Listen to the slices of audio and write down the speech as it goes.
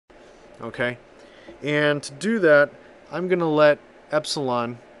Okay? And to do that, I'm going to let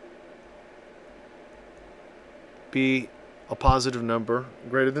epsilon be a positive number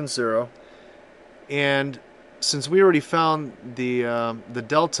greater than 0. And since we already found the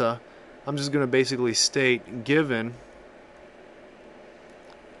delta, I'm just going to basically state given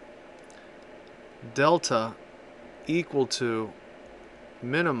delta equal to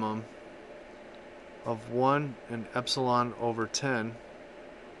minimum of 1 and epsilon over 10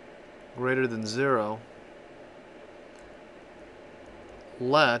 greater than 0,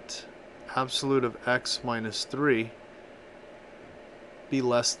 let absolute of x minus 3 be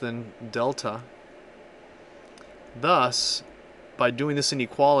less than delta. Thus, by doing this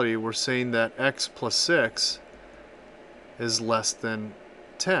inequality, we're saying that x plus 6 is less than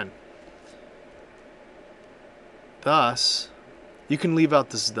 10. Thus, you can leave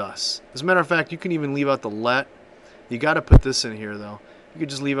out this thus. As a matter of fact, you can even leave out the let. You got to put this in here, though. You could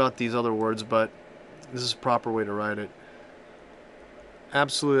just leave out these other words, but this is a proper way to write it.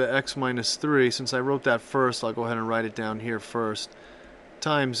 Absolute x minus 3, since I wrote that first, I'll go ahead and write it down here first,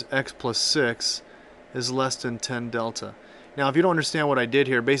 times x plus 6 is less than 10 delta. Now, if you don't understand what I did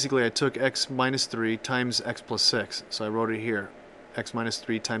here, basically I took x minus 3 times x plus 6. So I wrote it here. X minus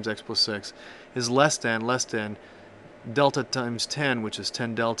 3 times x plus 6 is less than delta times 10, which is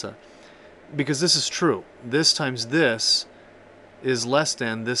 10 delta. Because this is true. This times this is less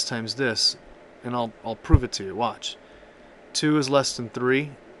than this times this. And I'll prove it to you. Watch. 2 is less than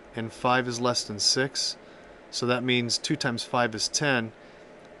 3, and 5 is less than 6. So that means 2 times 5 is 10,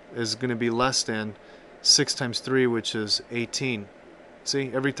 is going to be less than 6 times 3, which is 18.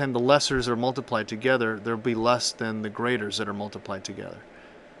 See, every time the lessers are multiplied together, there'll be less than the greaters that are multiplied together.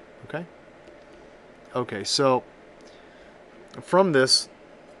 Okay? Okay, so from this,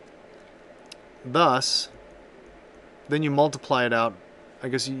 thus, then you multiply it out. I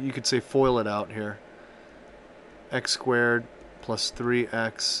guess you could say FOIL it out here. X squared plus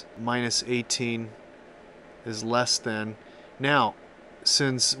 3x minus 18 is less than. Now,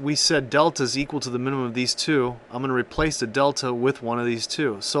 since we said delta is equal to the minimum of these two, I'm going to replace the delta with one of these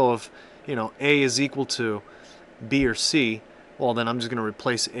two. So if, A is equal to B or C, well, then I'm just going to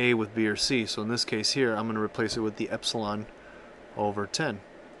replace A with B or C. So in this case here, I'm going to replace it with the epsilon over 10.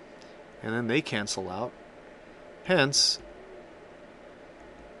 And then they cancel out. Hence,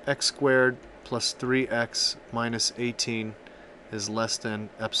 x squared plus 3x minus 18 is less than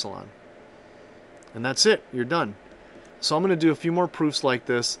epsilon. And that's it. You're done. So I'm going to do a few more proofs like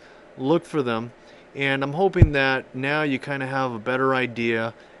this, look for them, and I'm hoping that now you kind of have a better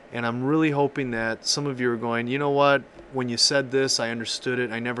idea, and I'm really hoping that some of you are going, you know what, when you said this, I understood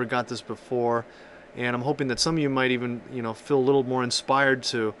it, I never got this before, and I'm hoping that some of you might even, feel a little more inspired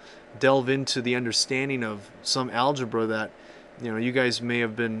to delve into the understanding of some algebra that, you guys may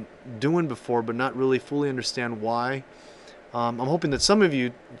have been doing before, but not really fully understand why. I'm hoping that some of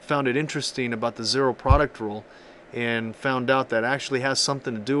you found it interesting about the zero product rule, and found out that actually has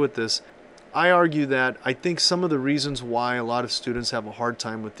something to do with this. I argue that I think some of the reasons why a lot of students have a hard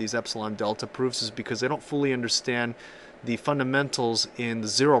time with these epsilon delta proofs is because they don't fully understand the fundamentals in the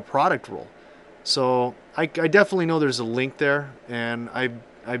zero product rule. So I definitely know there's a link there, and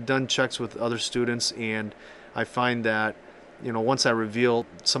I've done checks with other students, and I find that once I reveal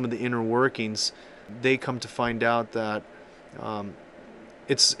some of the inner workings, they come to find out that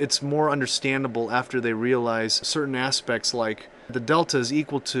it's more understandable after they realize certain aspects, like the delta is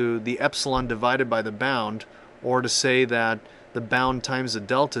equal to the epsilon divided by the bound, or to say that the bound times the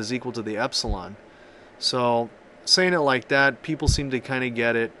delta is equal to the epsilon. So saying it like that, people seem to kind of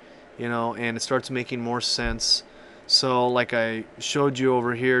get it, and it starts making more sense. So like I showed you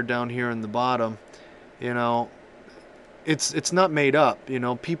over here, down here in the bottom, it's not made up.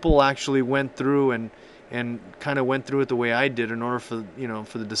 People actually went through and kind of went through it the way I did in order for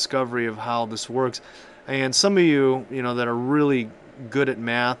for the discovery of how this works. And some of you that are really good at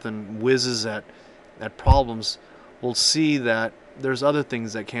math and whizzes at problems will see that there's other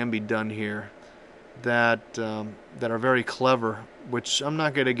things that can be done here that are very clever, which I'm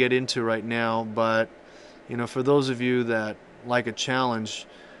not going to get into right now. But for those of you that like a challenge,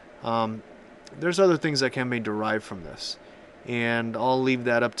 there's other things that can be derived from this. And I'll leave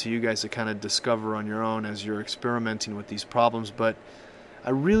that up to you guys to kind of discover on your own as you're experimenting with these problems. But I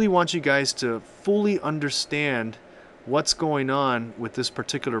really want you guys to fully understand what's going on with this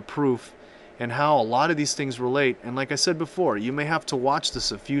particular proof and how a lot of these things relate. And like I said before, you may have to watch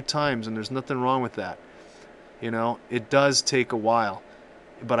this a few times, and there's nothing wrong with that. It does take a while.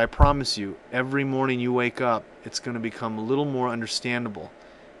 But I promise you, every morning you wake up, it's going to become a little more understandable.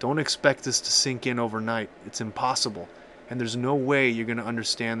 Don't expect this to sink in overnight. It's impossible. and there's no way you're going to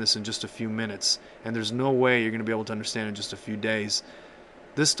understand this in just a few minutes, and there's no way you're going to be able to understand it in just a few days.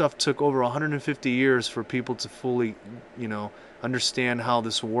 This stuff took over 150 years for people to fully, understand how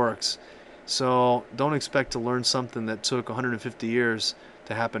this works. So don't expect to learn something that took 150 years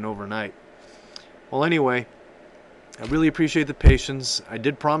to happen overnight. Well, anyway, I really appreciate the patience. I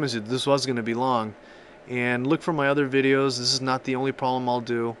did promise you this was going to be long. And look for my other videos. This is not the only problem I'll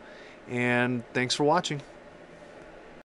do. And thanks for watching.